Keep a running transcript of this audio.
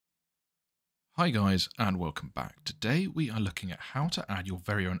Hi guys and welcome back. Today we are looking at how to add your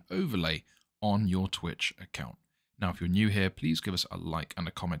very own overlay on your Twitch account. Now if you're new here, please give us a like and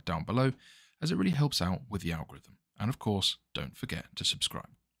a comment down below as it really helps out with the algorithm. And of course, don't forget to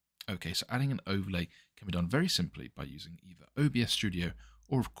subscribe. Okay, so adding an overlay can be done very simply by using either OBS Studio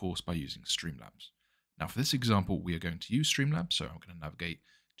or of course by using Streamlabs. Now for this example, we are going to use Streamlabs, so I'm going to navigate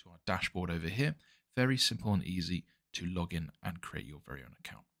to our dashboard over here. Very simple and easy to log in and create your very own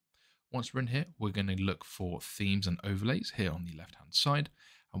account. Once we're in here, we're going to look for themes and overlays here on the left-hand side.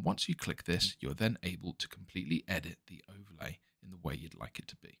 And once you click this, you're then able to completely edit the overlay in the way you'd like it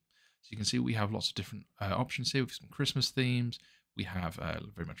to be. So you can see we have lots of different options here. We have some Christmas themes. We have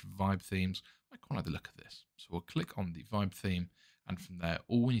very much vibe themes. I quite like the look of this. So we'll click on the vibe theme. And from there,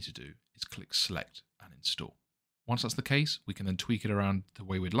 all we need to do is click select and install. Once that's the case, we can then tweak it around the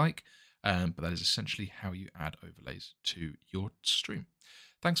way we'd like. But that is essentially how you add overlays to your stream.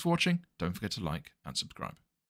 Thanks for watching. Don't forget to like and subscribe.